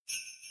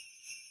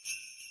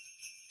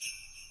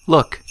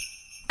Look,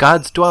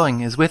 God's dwelling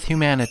is with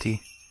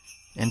humanity,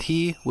 and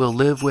He will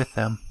live with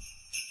them.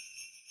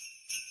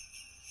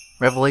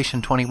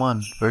 Revelation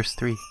 21, verse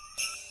 3.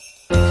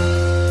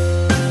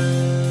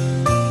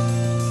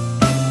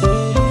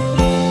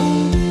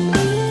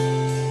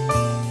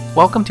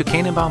 Welcome to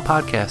Canaan Bound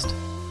Podcast,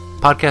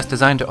 a podcast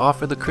designed to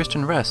offer the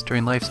Christian rest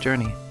during life's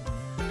journey.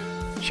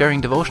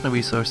 Sharing devotional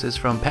resources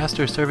from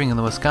pastors serving in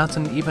the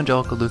Wisconsin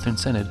Evangelical Lutheran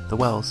Synod, the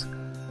WELS,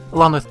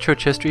 along with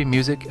church history,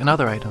 music, and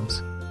other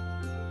items.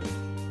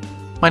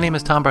 My name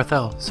is Tom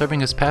Barthel,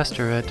 serving as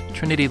pastor at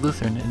Trinity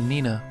Lutheran in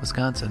Neenah,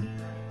 Wisconsin.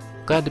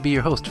 Glad to be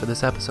your host for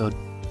this episode.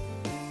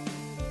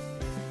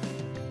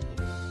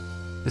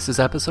 This is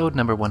episode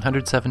number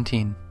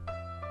 117.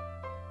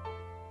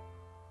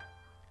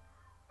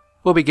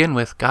 We'll begin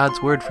with God's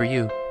Word for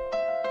You,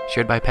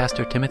 shared by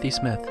Pastor Timothy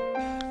Smith.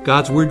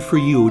 God's Word for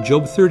You,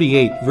 Job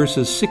 38,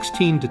 verses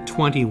 16 to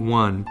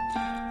 21.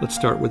 Let's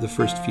start with the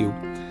first few.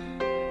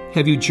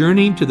 Have you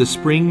journeyed to the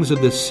springs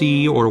of the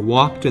sea or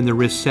walked in the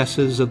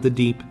recesses of the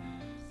deep?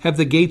 Have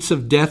the gates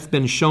of death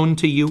been shown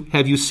to you?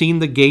 Have you seen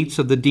the gates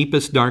of the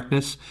deepest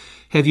darkness?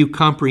 Have you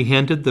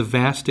comprehended the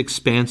vast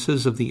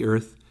expanses of the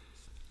earth?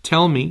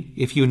 Tell me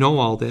if you know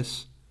all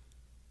this.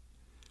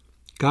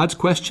 God's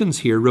questions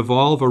here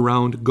revolve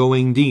around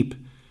going deep.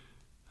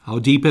 How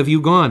deep have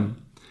you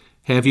gone?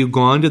 Have you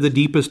gone to the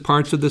deepest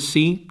parts of the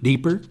sea,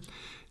 deeper?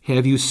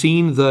 Have you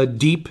seen the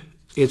deep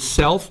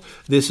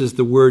itself? This is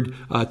the word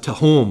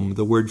tahom,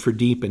 the word for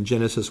deep in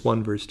Genesis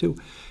 1, verse 2.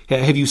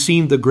 Have you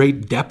seen the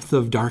great depth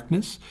of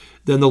darkness?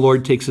 Then the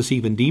Lord takes us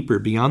even deeper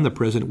beyond the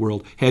present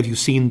world. Have you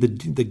seen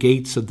the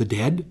gates of the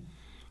dead?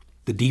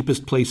 The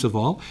deepest place of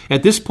all?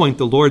 At this point,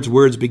 the Lord's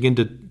words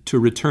begin to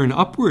return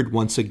upward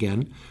once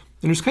again.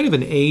 And there's kind of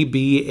an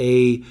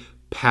A-B-A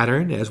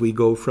pattern as we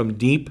go from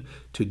deep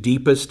to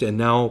deepest and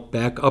now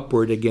back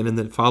upward again in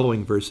the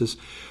following verses.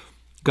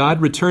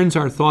 God returns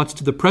our thoughts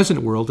to the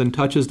present world and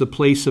touches the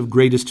place of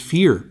greatest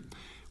fear,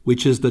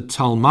 which is the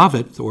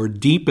Talmavet, or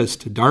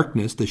deepest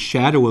darkness, the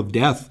shadow of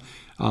death.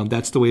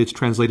 That's the way it's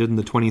translated in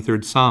the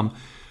 23rd Psalm.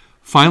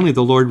 Finally,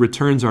 the Lord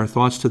returns our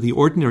thoughts to the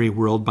ordinary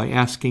world by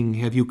asking,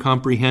 have you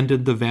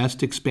comprehended the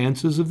vast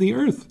expanses of the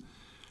earth?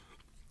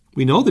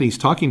 We know that he's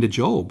talking to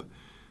Job.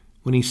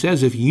 When he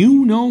says, if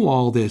you know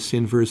all this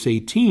in verse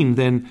 18,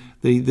 then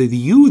the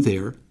you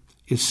there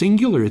is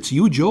singular. It's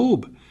you,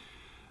 Job.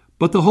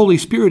 But the Holy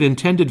Spirit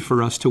intended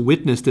for us to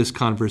witness this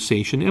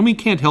conversation, and we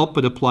can't help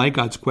but apply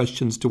God's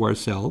questions to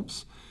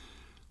ourselves.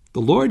 The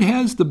Lord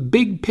has the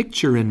big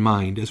picture in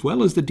mind as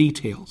well as the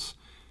details.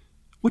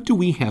 What do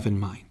we have in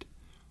mind?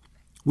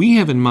 We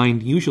have in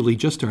mind usually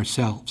just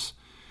ourselves.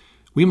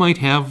 We might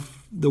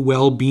have the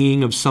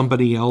well-being of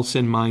somebody else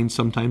in mind,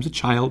 sometimes a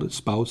child, a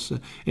spouse, an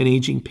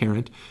aging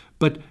parent.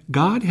 But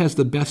God has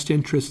the best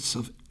interests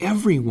of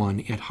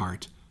everyone at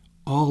heart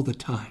all the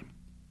time.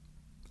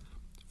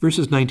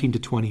 Verses 19 to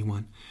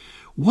 21.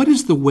 What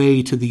is the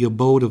way to the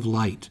abode of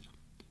light?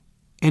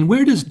 And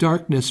where does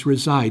darkness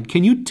reside?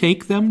 Can you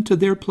take them to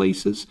their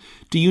places?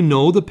 Do you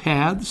know the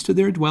paths to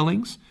their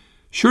dwellings?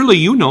 Surely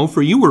you know,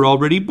 for you were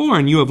already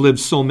born. You have lived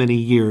so many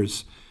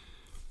years.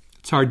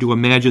 It's hard to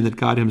imagine that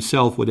God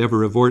himself would ever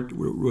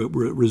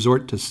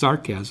resort to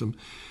sarcasm.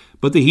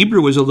 But the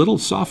Hebrew is a little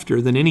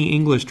softer than any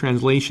English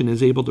translation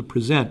is able to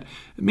present.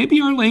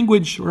 Maybe our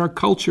language or our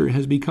culture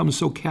has become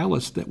so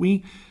callous that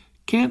we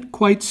can't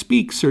quite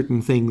speak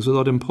certain things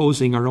without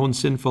imposing our own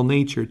sinful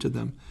nature to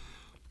them.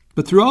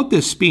 But throughout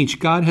this speech,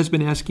 God has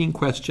been asking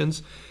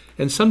questions,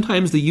 and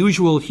sometimes the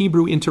usual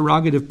Hebrew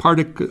interrogative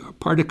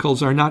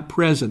particles are not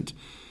present.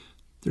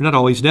 They're not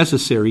always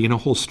necessary in a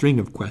whole string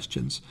of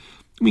questions.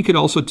 We could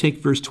also take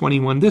verse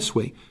 21 this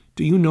way.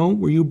 Do you know,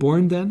 were you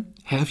born then?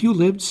 Have you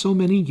lived so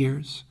many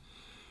years?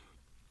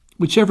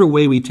 Whichever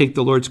way we take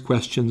the Lord's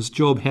questions,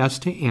 Job has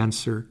to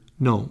answer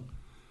no.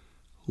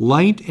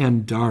 Light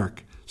and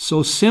dark,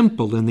 so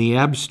simple in the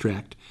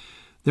abstract,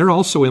 they're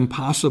also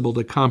impossible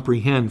to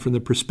comprehend from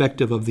the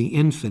perspective of the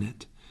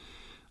infinite.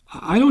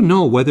 I don't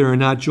know whether or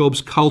not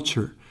Job's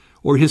culture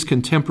or his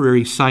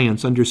contemporary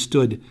science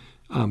understood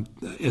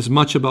as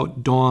much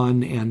about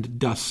dawn and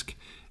dusk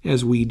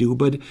as we do,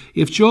 but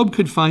if Job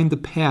could find the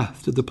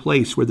path to the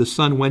place where the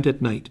sun went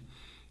at night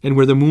and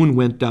where the moon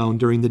went down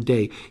during the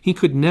day, he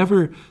could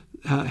never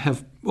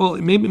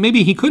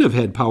maybe he could have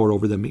had power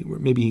over them.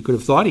 Maybe he could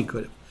have thought he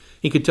could have.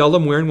 He could tell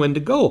them where and when to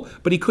go,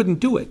 but he couldn't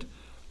do it.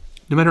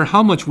 No matter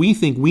how much we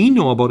think we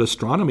know about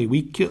astronomy,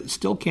 we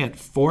still can't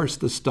force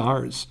the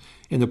stars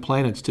and the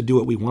planets to do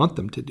what we want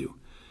them to do.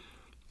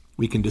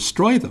 We can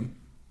destroy them,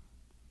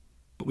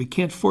 but we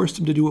can't force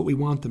them to do what we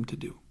want them to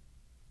do.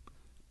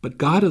 But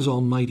God is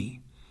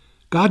almighty.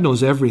 God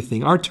knows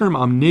everything. Our term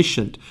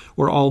omniscient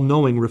or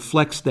all-knowing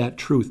reflects that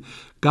truth.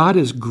 God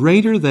is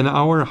greater than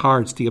our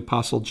hearts, the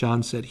Apostle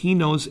John said. He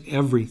knows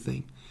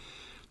everything.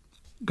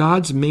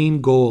 God's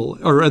main goal,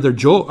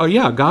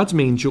 God's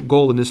main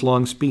goal in this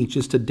long speech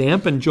is to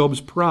dampen Job's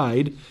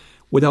pride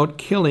without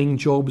killing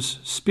Job's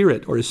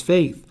spirit or his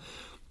faith.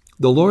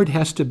 The Lord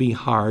has to be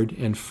hard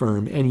and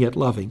firm and yet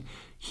loving.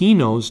 He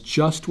knows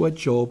just what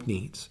Job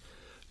needs.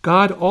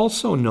 God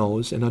also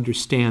knows and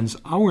understands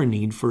our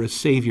need for a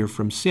Savior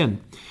from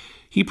sin.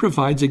 He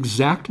provides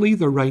exactly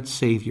the right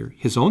Savior,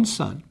 His own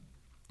Son.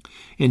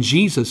 And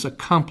Jesus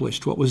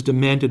accomplished what was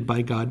demanded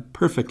by God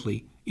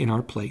perfectly in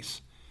our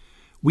place.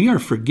 We are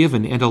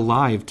forgiven and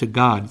alive to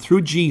God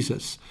through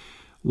Jesus.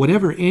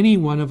 Whatever any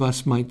one of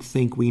us might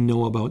think we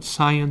know about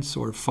science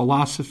or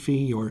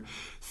philosophy or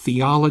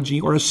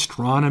theology or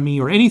astronomy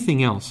or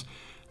anything else,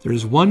 there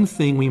is one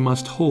thing we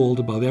must hold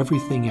above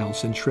everything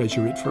else and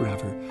treasure it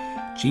forever.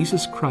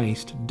 Jesus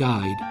Christ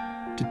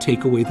died to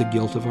take away the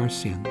guilt of our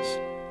sins.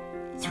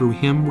 Through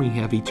Him we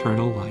have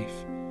eternal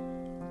life.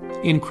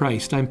 In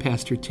Christ, I'm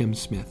Pastor Tim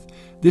Smith.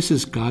 This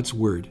is God's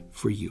Word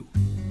for you.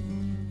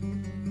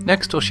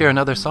 Next, we'll share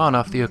another song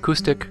off the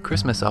acoustic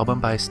Christmas album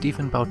by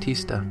Stephen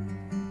Bautista.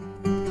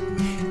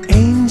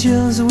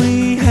 Angels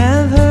we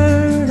have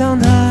heard on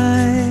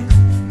high,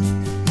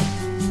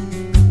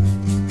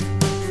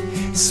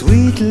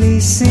 sweetly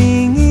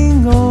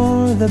singing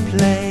o'er the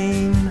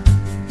plain,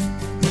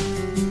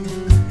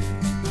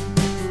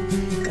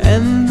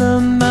 and the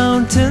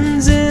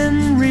mountains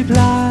in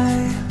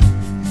reply,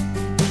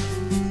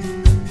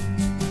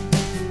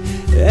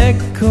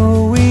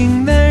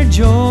 echoing their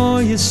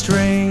joyous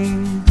strain.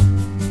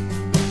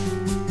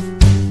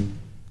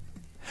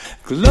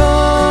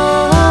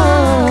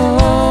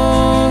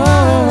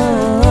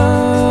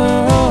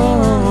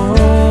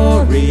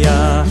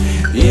 Gloria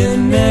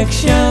in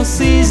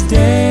excelsis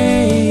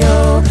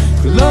Deo.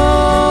 Gloria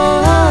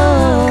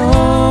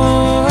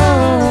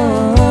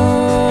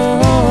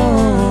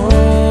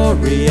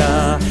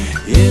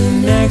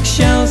in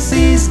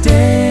excelsis Deo.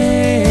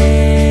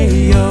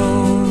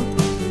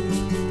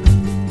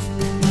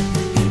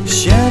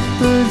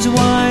 Shepherds,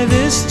 why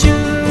this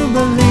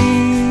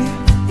jubilee?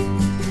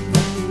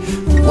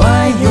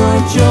 Why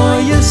your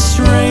joyous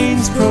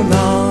strains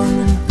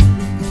prolong?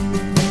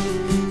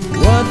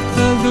 What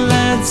the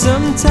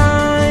gladsome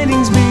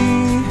tidings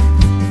be,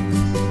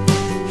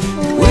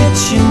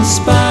 which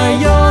inspire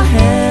your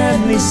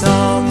heavenly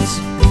songs?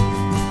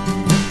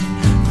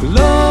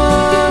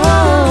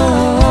 Gloria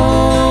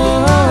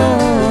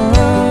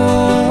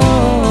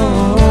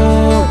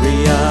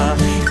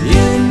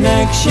in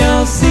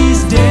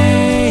excelsis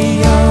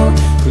Deo.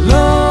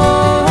 Gloria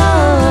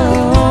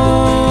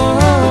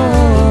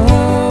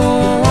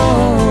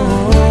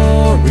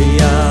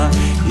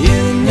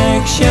in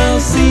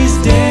excelsis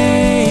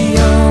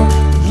Deo.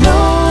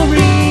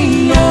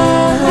 Gloria,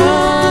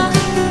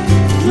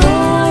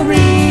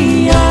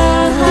 Gloria,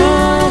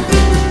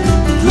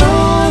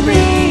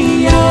 Gloria,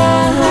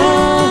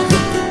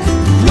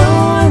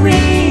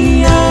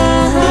 Gloria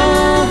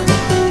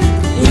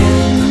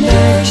in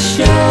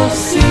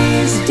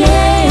excelsis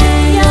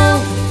Deo.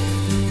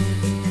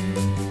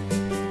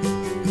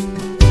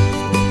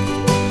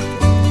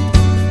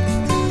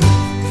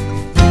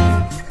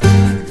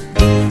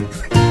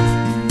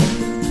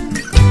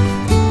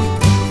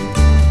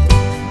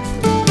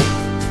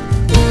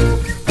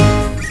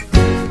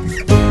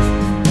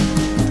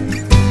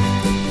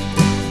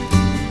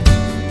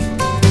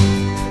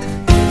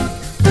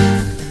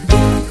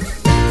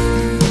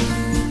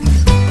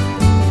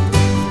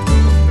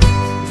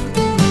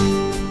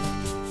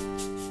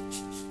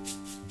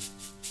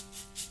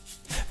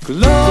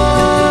 Gloria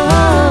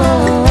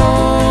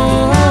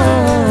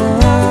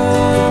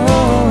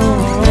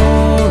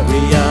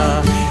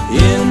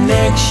in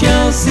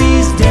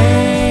excelsis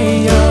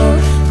Deo.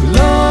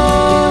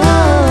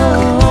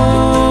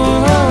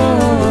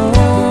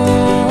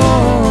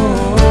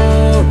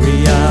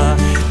 Gloria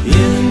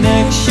in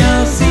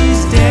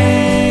excelsis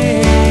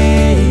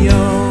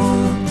Deo.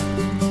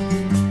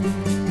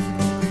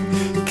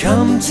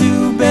 Come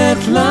to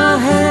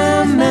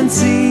Bethlehem and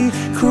see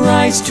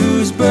Christ,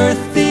 whose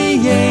birth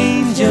the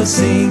angels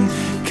sing.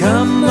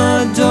 Come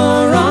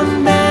adore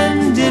on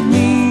bended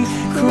knee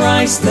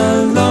Christ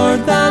the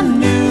Lord, the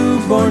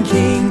newborn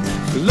King.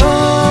 Gloria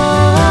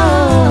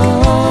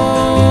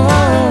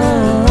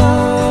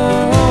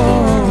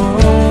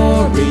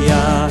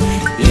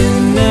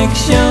in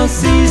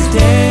excelsis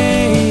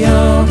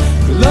Deo.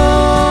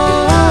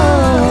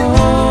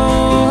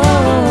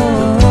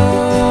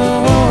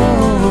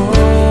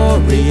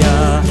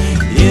 Gloria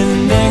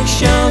in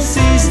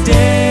excelsis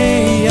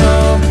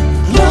Deo.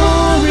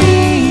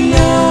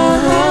 Gloria,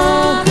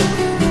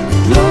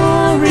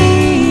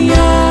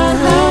 Gloria,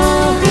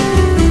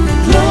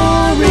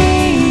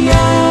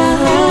 Gloria,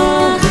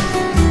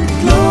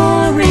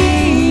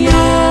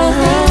 Gloria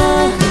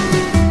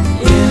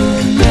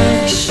in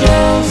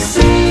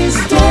excelsis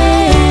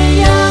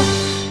Deo.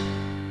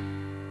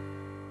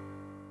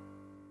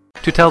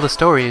 To Tell the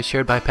Story is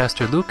shared by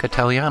Pastor Luke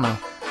Italiano.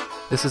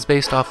 This is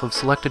based off of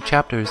selected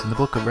chapters in the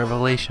book of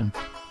Revelation.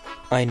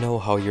 I know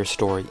how your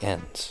story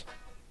ends.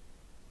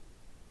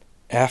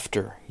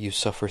 After you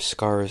suffer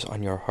scars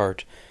on your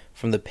heart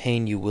from the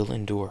pain you will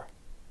endure.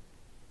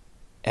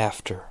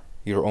 After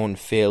your own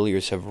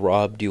failures have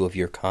robbed you of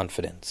your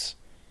confidence.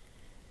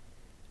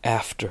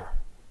 After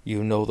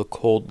you know the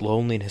cold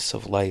loneliness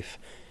of life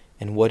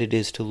and what it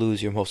is to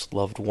lose your most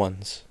loved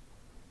ones.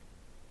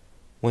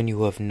 when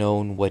you have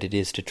known what it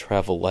is to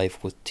travel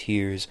life with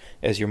tears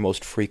as your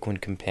most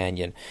frequent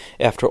companion,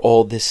 after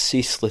all this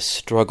ceaseless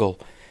struggle,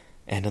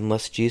 and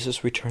unless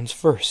Jesus returns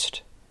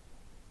first,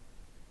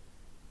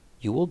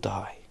 you will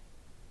die.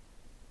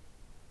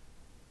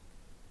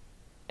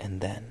 And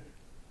then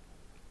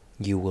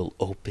you will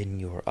open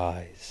your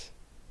eyes.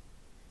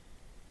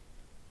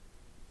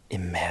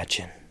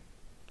 Imagine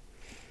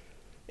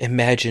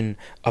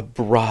a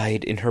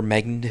bride in her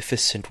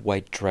magnificent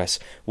white dress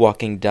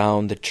walking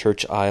down the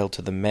church aisle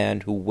to the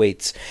man who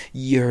waits,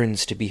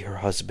 yearns to be her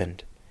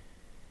husband.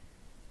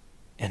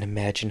 And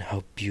imagine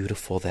how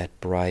beautiful that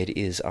bride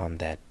is on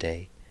that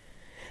day,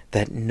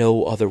 that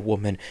no other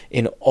woman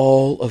in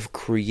all of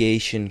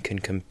creation can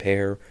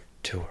compare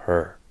to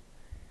her.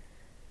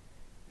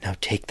 Now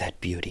take that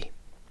beauty,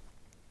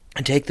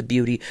 and take the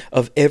beauty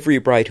of every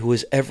bride who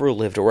has ever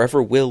lived or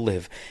ever will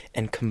live,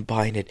 and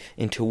combine it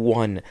into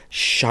one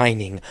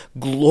shining,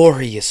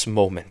 glorious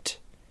moment.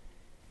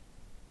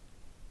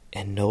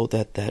 And know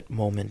that that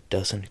moment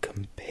doesn't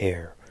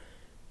compare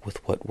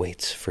with what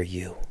waits for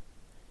you.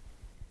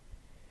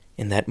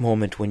 In that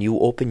moment, when you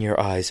open your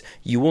eyes,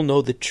 you will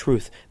know the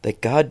truth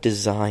that God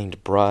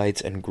designed brides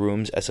and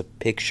grooms as a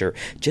picture,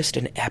 just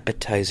an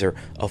appetizer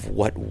of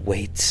what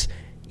waits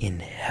in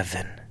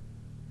heaven.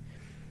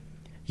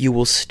 You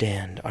will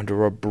stand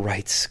under a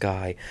bright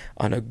sky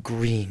on a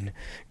green,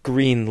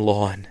 green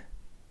lawn,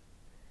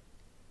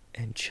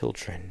 and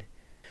children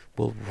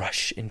will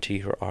rush into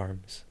your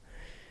arms,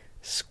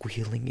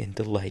 squealing in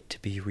delight to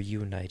be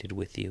reunited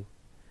with you.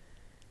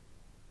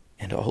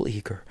 And all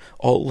eager,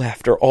 all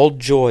laughter, all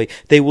joy,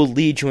 they will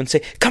lead you and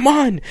say, "Come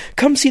on,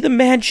 come see the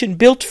mansion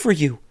built for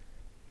you."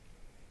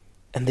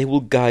 And they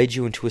will guide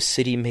you into a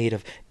city made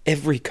of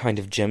every kind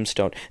of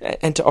gemstone.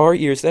 And to our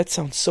ears, that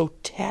sounds so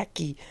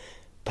tacky.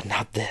 But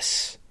not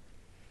this.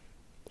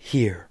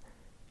 Here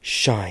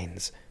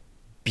shines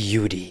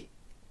beauty.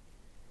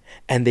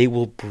 And they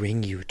will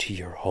bring you to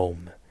your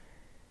home.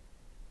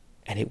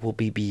 And it will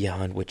be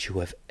beyond what you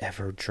have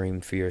ever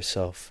dreamed for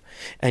yourself.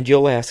 And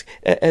you'll ask,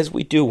 as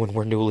we do when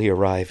we're newly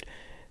arrived,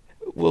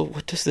 "Well,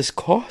 what does this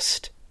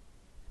cost?"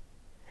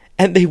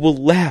 And they will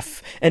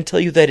laugh and tell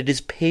you that it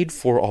is paid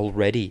for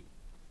already.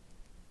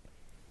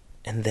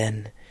 And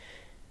then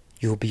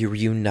you'll be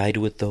reunited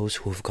with those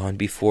who have gone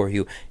before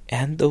you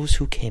and those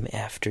who came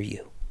after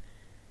you.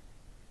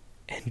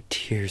 And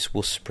tears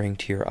will spring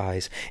to your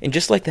eyes. And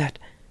just like that,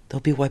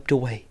 they'll be wiped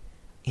away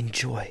in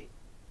joy.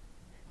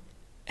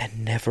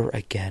 And never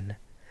again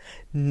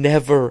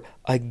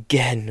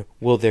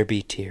will there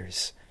be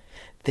tears.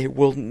 There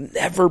will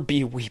never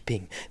be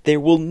weeping. There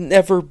will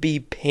never be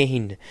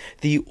pain.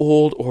 The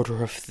old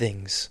order of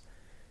things,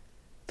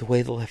 the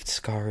way that left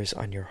scars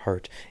on your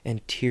heart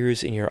and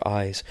tears in your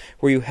eyes,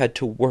 where you had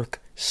to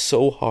work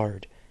so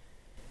hard,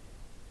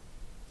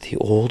 the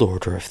old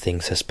order of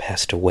things has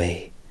passed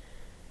away,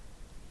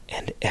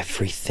 and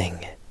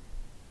everything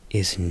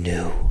is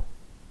new.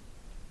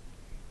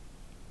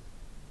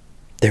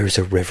 There is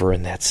a river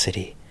in that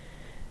city,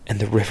 and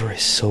the river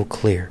is so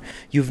clear.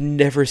 You've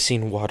never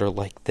seen water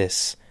like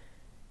this.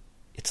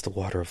 It's the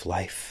water of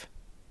life.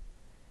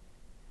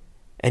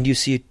 And you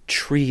see a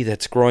tree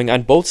that's growing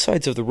on both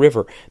sides of the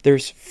river.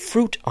 There's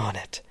fruit on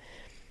it.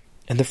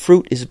 And the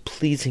fruit is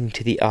pleasing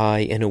to the eye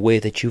in a way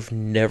that you've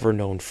never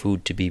known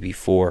food to be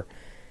before.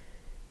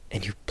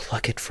 And you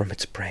pluck it from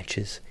its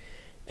branches,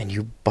 and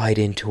you bite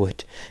into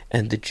it,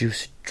 and the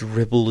juice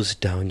dribbles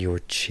down your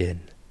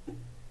chin.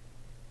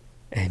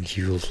 And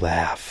you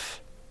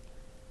laugh.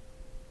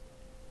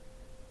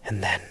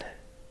 And then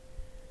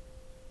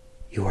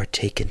you are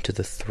taken to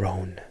the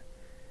throne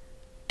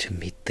to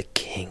meet the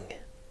king.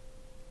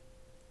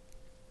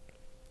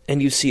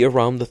 And you see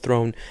around the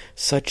throne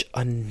such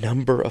a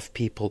number of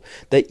people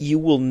that you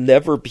will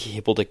never be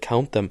able to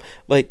count them,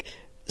 like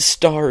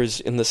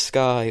stars in the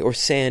sky or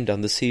sand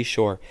on the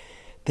seashore.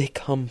 They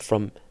come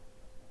from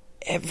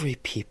every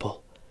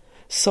people.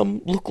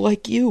 Some look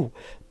like you,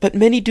 but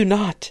many do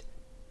not.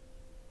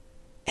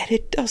 And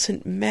it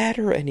doesn't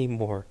matter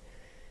anymore,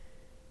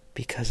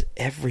 because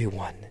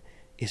everyone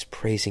is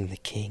praising the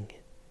King.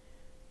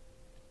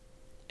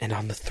 And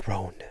on the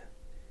throne,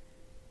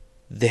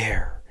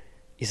 there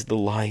is the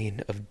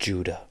Lion of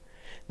Judah.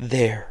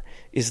 There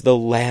is the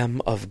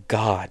Lamb of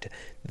God.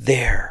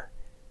 There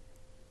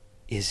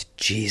is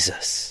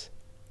Jesus.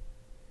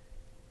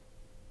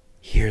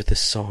 Hear the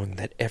song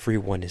that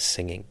everyone is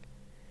singing.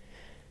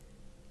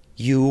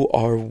 You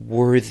are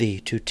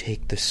worthy to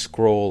take the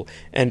scroll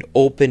and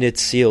open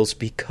its seals,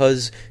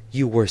 because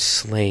you were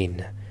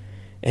slain,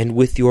 and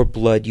with your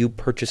blood you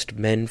purchased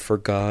men for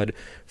God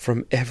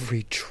from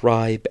every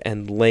tribe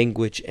and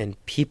language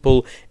and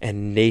people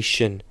and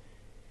nation.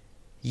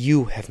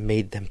 You have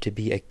made them to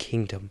be a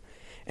kingdom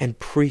and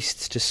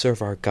priests to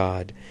serve our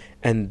God,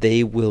 and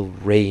they will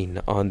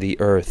reign on the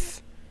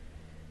earth.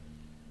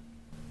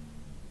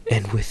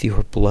 And with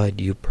your blood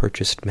you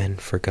purchased men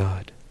for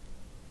God.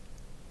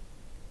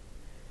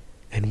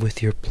 And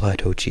with your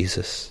blood, O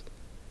Jesus,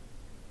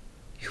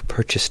 you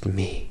purchased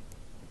me.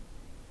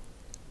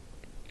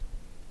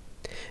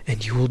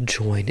 and you will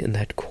join in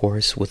that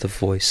chorus with a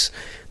voice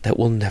that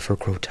will never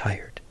grow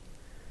tired.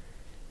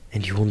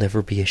 And you will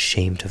never be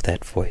ashamed of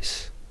that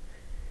voice.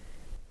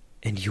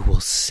 And you will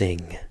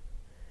sing,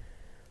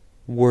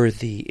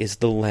 "Worthy is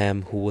the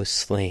Lamb who was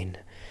slain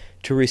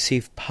to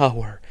receive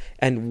power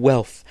and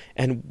wealth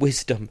and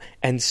wisdom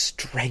and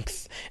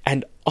strength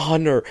and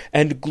honor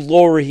and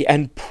glory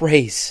and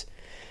praise.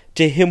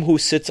 To him who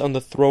sits on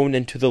the throne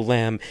and to the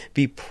Lamb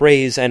be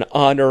praise and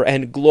honor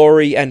and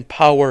glory and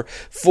power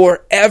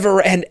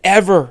forever and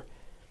ever."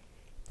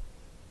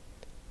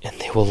 And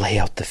they will lay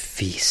out the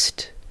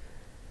feast,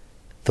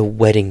 the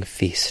wedding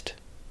feast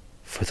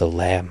for the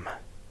Lamb.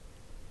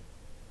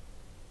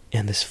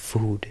 And this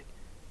food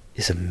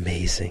is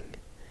amazing.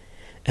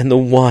 And the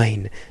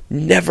wine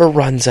never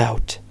runs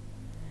out.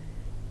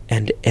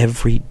 And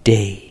every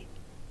day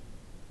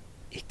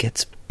it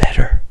gets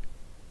better.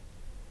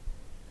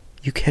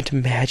 You can't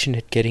imagine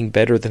it getting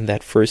better than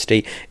that first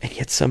day, and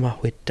yet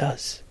somehow it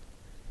does.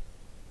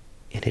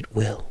 And it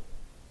will.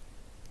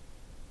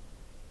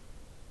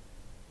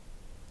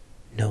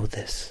 Know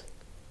this.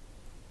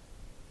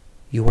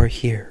 You are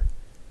here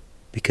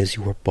because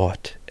you were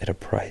bought at a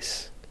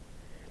price.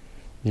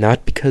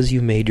 Not because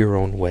you made your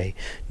own way,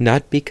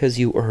 not because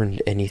you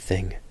earned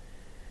anything,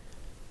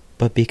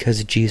 but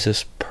because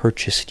Jesus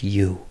purchased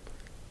you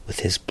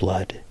with his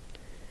blood,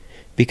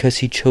 because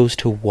he chose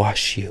to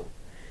wash you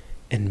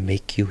and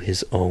make you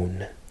his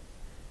own.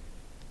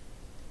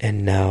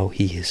 And now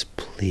he is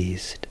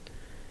pleased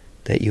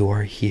that you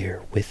are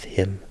here with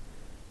him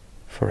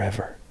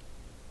forever.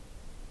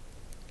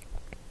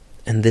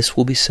 And this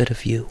will be said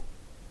of you: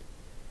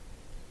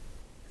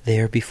 they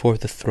are before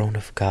the throne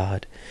of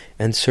God,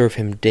 and serve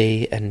him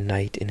day and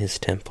night in his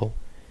temple.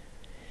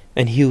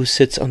 And he who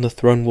sits on the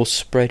throne will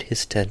spread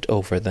his tent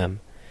over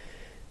them.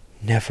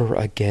 Never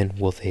again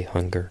will they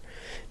hunger,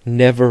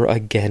 never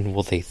again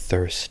will they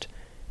thirst.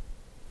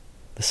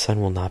 The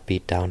sun will not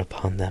beat down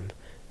upon them,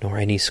 nor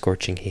any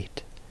scorching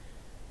heat.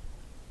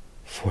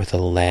 For the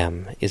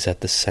Lamb is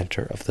at the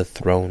center of the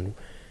throne.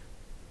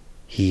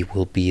 He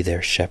will be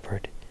their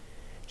shepherd.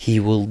 He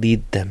will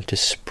lead them to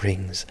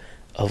springs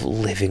of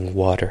living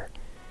water,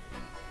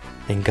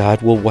 and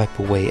God will wipe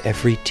away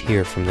every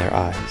tear from their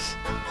eyes.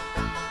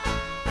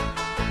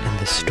 And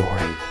the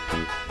story,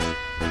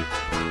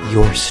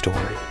 your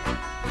story,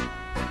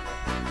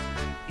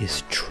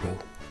 is true.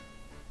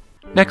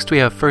 Next we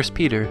have 1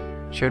 Peter,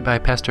 shared by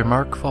Pastor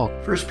Mark Falk.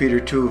 1 Peter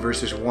 2,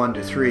 verses 1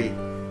 to 3.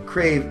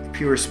 Crave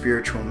pure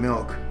spiritual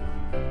milk.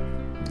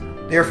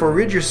 Therefore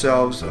rid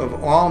yourselves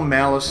of all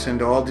malice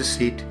and all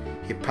deceit,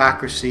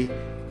 hypocrisy,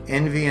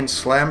 envy, and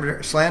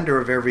slander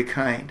of every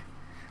kind.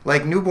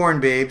 Like newborn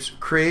babes,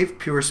 crave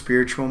pure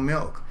spiritual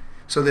milk,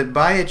 so that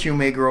by it you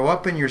may grow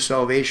up in your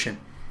salvation,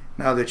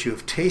 now that you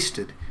have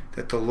tasted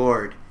that the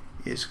Lord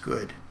is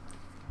good.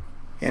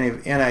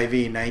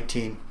 NIV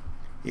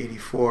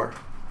 1984.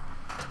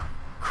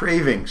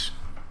 Cravings.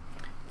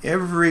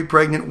 Every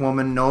pregnant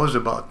woman knows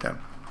about them.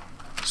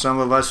 Some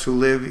of us who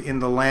live in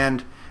the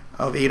land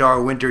of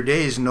 8-hour winter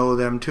days know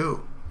them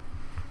too.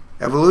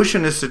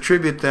 Evolutionists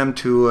attribute them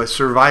to a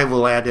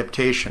survival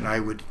adaptation, I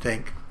would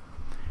think.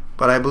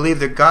 But I believe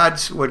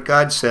that what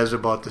God says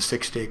about the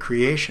 6-day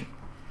creation.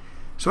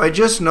 So I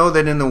just know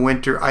that in the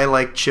winter I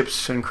like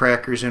chips and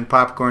crackers and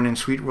popcorn and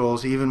sweet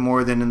rolls even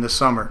more than in the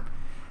summer.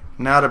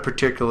 Not a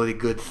particularly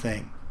good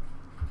thing.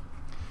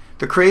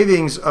 The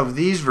cravings of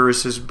these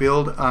verses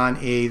build on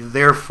a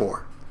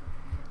therefore.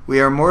 We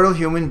are mortal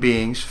human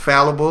beings,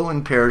 fallible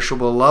and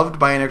perishable, loved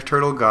by an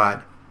eternal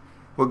God.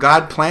 What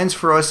God plans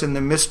for us in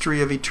the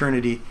mystery of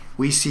eternity,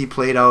 we see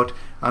played out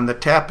on the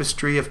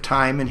tapestry of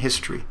time and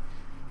history.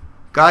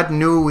 God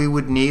knew we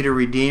would need a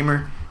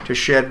Redeemer to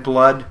shed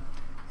blood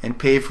and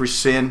pay for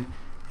sin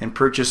and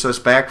purchase us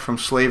back from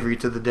slavery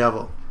to the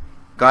devil.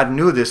 God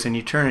knew this in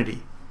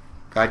eternity.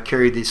 God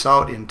carried this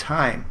out in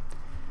time.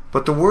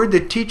 But the word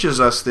that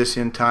teaches us this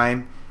in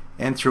time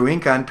and through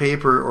ink on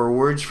paper or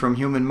words from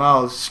human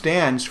mouths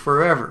stands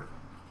forever.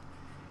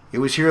 It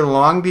was here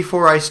long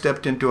before I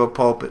stepped into a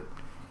pulpit.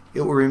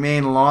 It will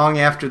remain long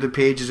after the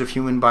pages of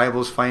human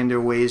Bibles find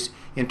their ways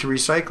into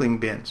recycling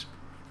bins.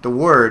 The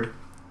Word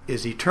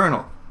is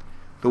eternal.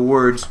 The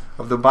words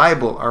of the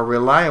Bible are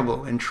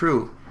reliable and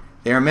true.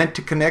 They are meant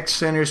to connect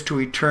sinners to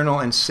eternal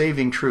and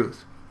saving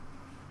truth.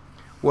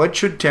 What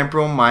should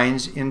temporal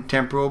minds in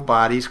temporal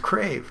bodies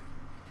crave?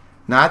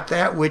 Not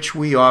that which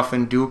we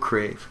often do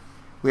crave.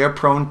 We are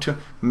prone to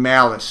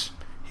malice,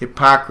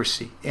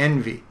 hypocrisy,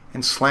 envy,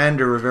 and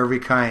slander of every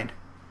kind.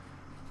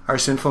 Our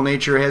sinful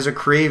nature has a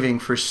craving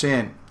for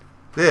sin.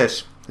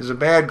 This is a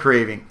bad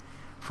craving,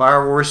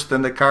 far worse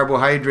than the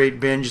carbohydrate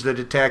binge that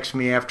attacks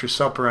me after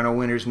supper on a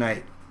winter's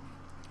night.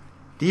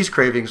 These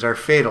cravings are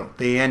fatal.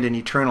 They end in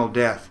eternal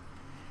death.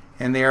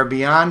 And they are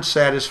beyond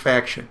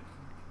satisfaction.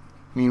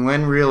 I mean,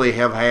 when really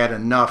have I had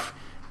enough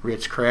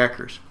Ritz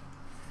crackers?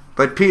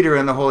 But Peter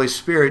and the Holy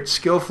Spirit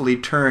skillfully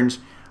turns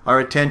our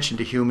attention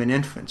to human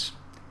infants.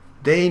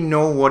 They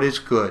know what is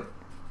good.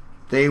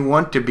 They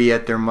want to be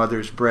at their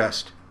mother's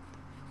breast.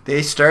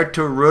 They start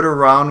to root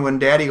around when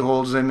daddy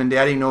holds them and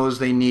daddy knows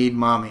they need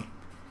mommy.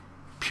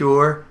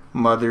 Pure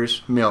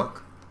mother's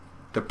milk,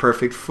 the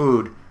perfect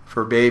food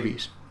for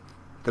babies.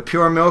 The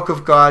pure milk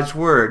of God's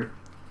Word,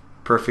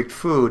 perfect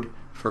food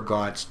for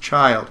God's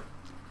child.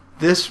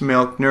 This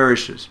milk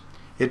nourishes.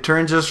 It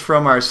turns us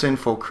from our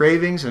sinful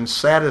cravings and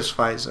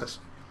satisfies us.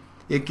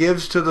 It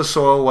gives to the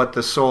soul what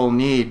the soul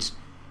needs,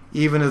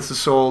 even if the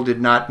soul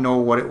did not know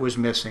what it was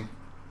missing.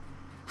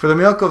 For the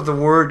milk of the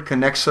Word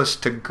connects us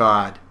to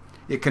God.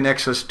 It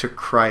connects us to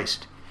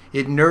Christ.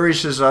 It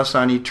nourishes us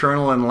on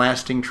eternal and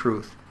lasting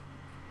truth.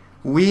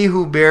 We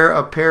who bear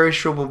a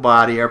perishable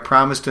body are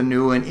promised a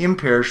new and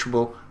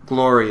imperishable,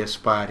 glorious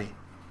body.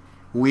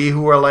 We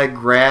who are like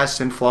grass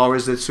and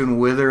flowers that soon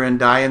wither and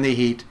die in the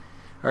heat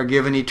are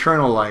given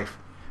eternal life,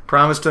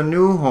 promised a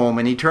new home,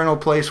 an eternal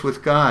place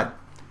with God.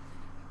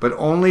 But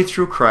only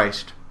through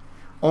Christ,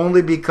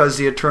 only because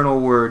the eternal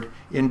Word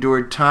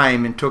endured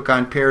time and took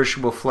on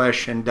perishable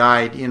flesh and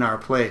died in our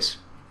place.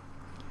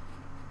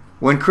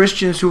 When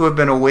Christians who have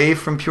been away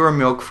from pure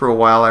milk for a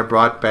while are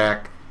brought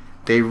back,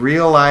 they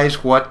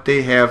realize what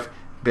they have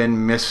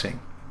been missing.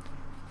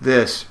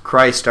 This,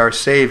 Christ our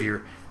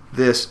Savior,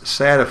 this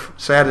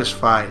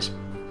satisfies.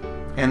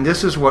 And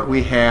this is what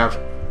we have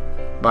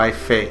by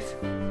faith.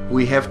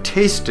 We have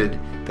tasted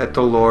that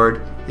the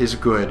Lord is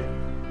good.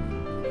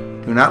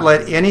 Do not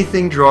let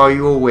anything draw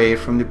you away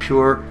from the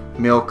pure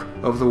milk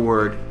of the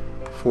Word,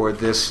 for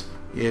this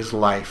is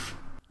life.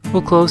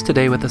 We'll close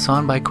today with a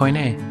song by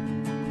Koine,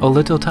 O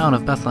Little Town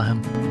of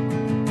Bethlehem.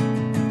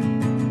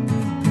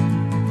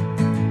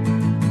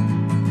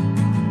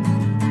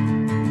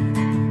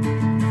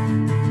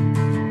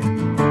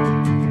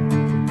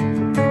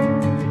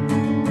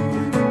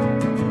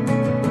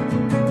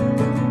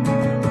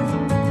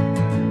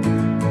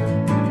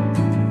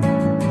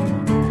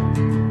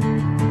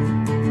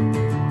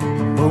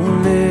 O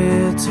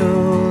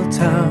little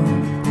town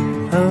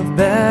of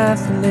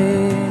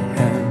Bethlehem,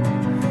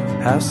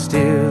 how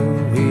still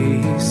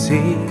we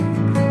see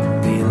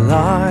thee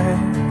lie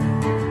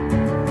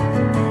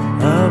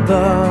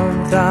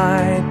above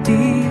thy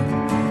deep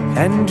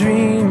and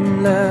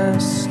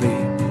dreamless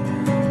sleep.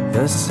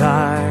 The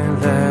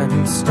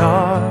silent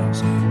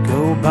stars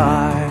go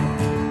by,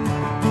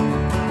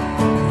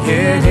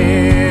 yet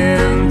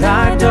in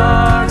thy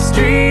dark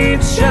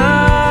street shineth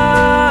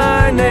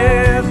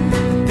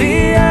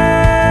the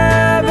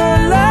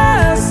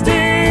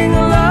everlasting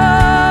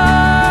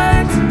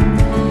light.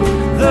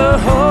 The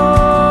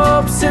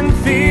hopes and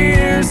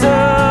fears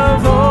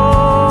of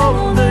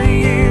all the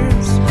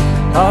years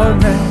are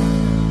met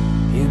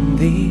in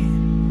thee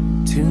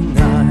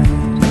tonight.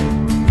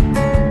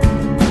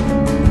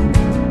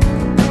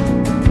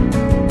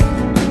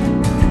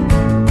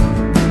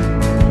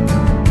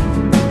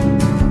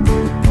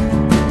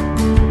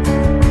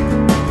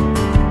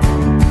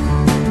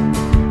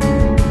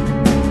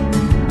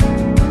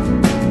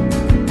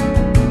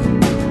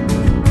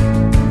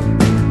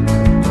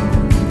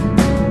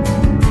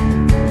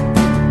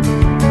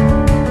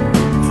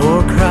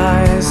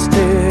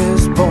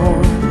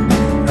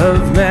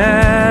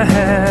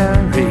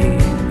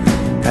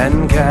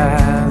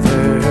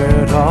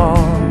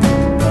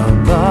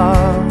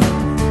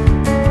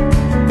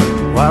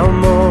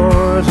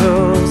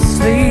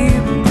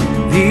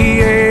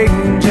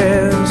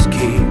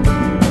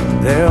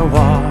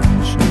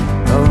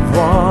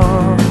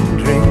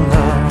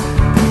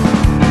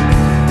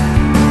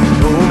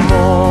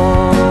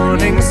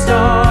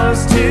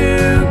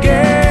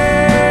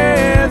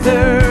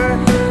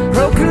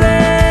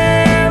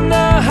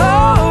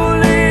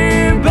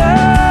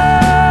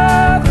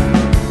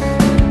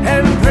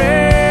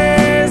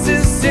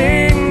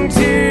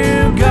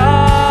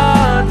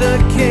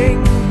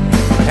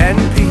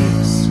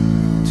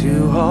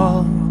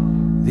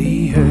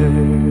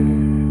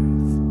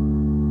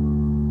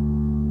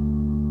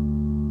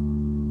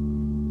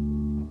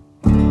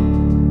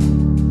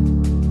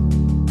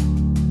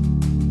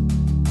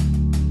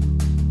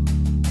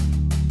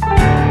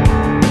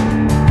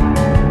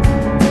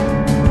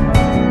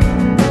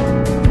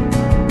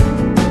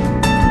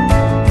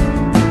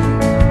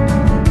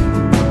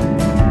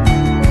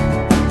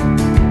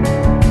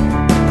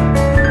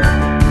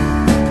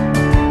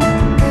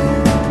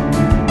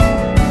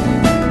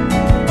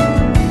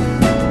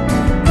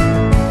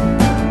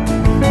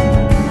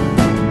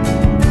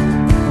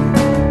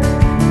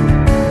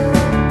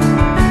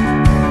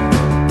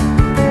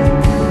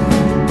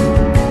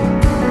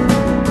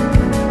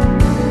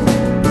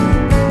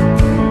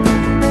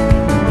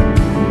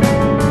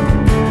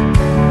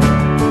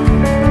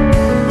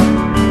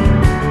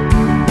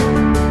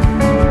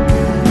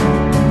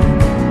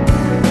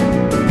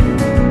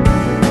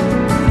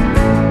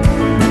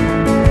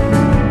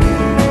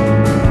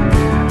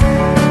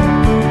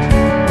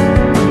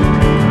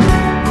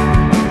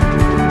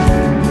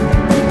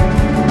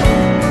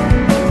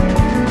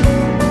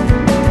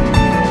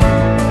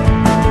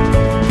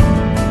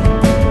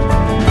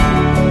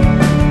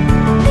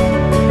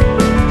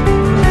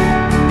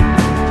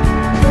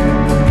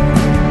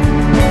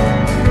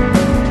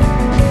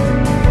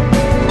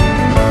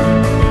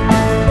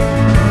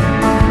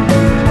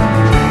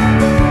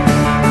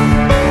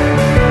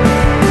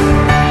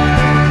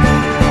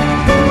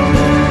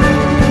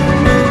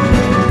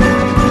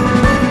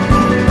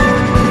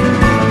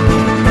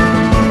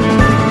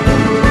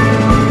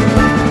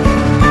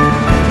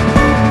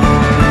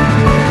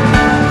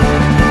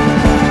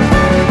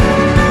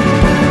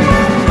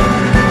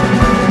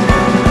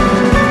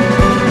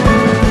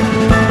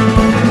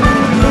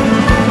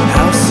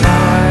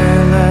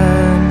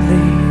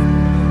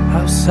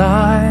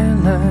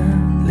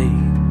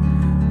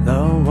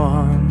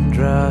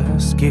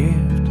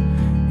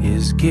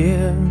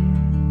 again.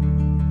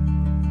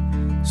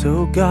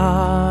 So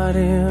God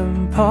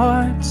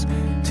imparts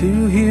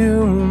to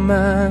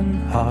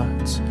human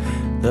hearts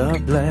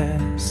the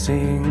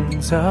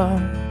blessings of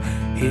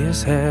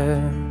His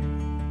hand.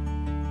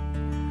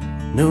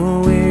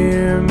 No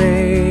ear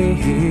may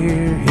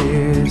hear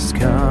His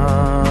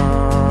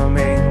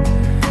coming,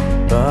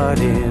 but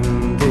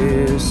in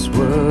this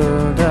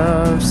world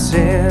of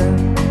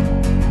sin,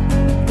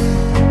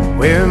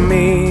 where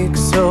meek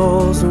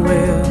souls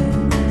will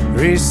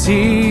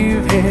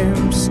receive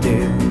Him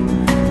still,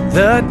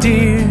 the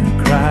dear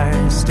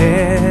Christ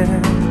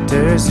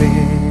enters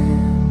in.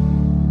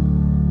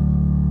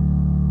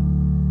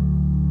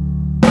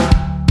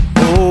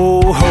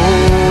 Oh,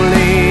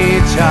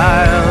 holy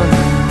child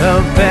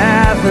of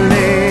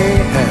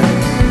Bethlehem,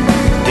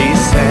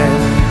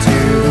 descend to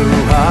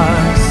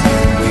us,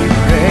 we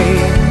pray.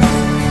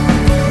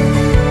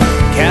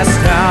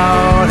 Cast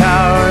out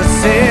our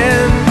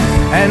sin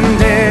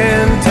and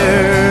enter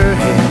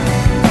in.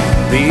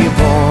 Be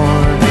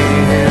born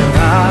in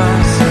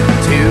us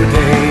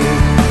today.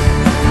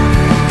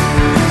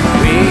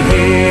 We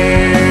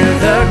hear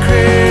the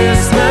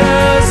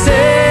Christmas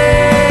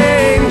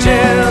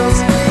angels,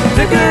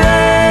 the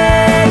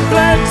great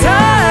glad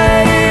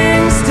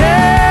tidings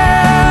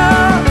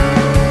tell.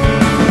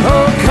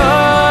 Oh,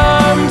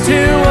 come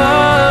to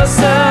us,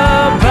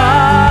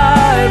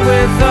 abide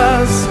with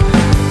us,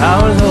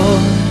 our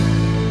Lord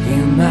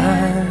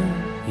Emmanuel.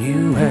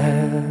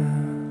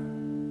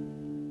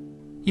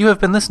 You have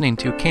been listening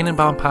to Canaan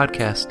Bound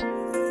Podcast.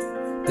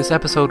 This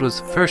episode was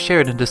first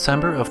shared in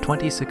December of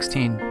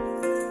 2016.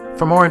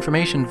 For more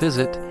information,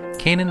 visit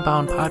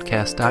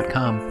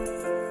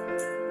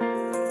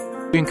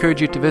canaanboundpodcast.com. We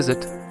encourage you to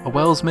visit a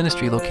WELS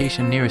ministry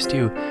location nearest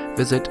you.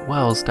 Visit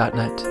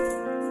wells.net.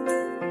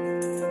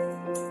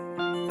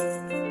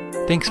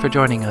 Thanks for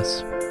joining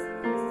us,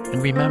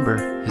 and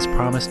remember His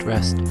promised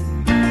rest.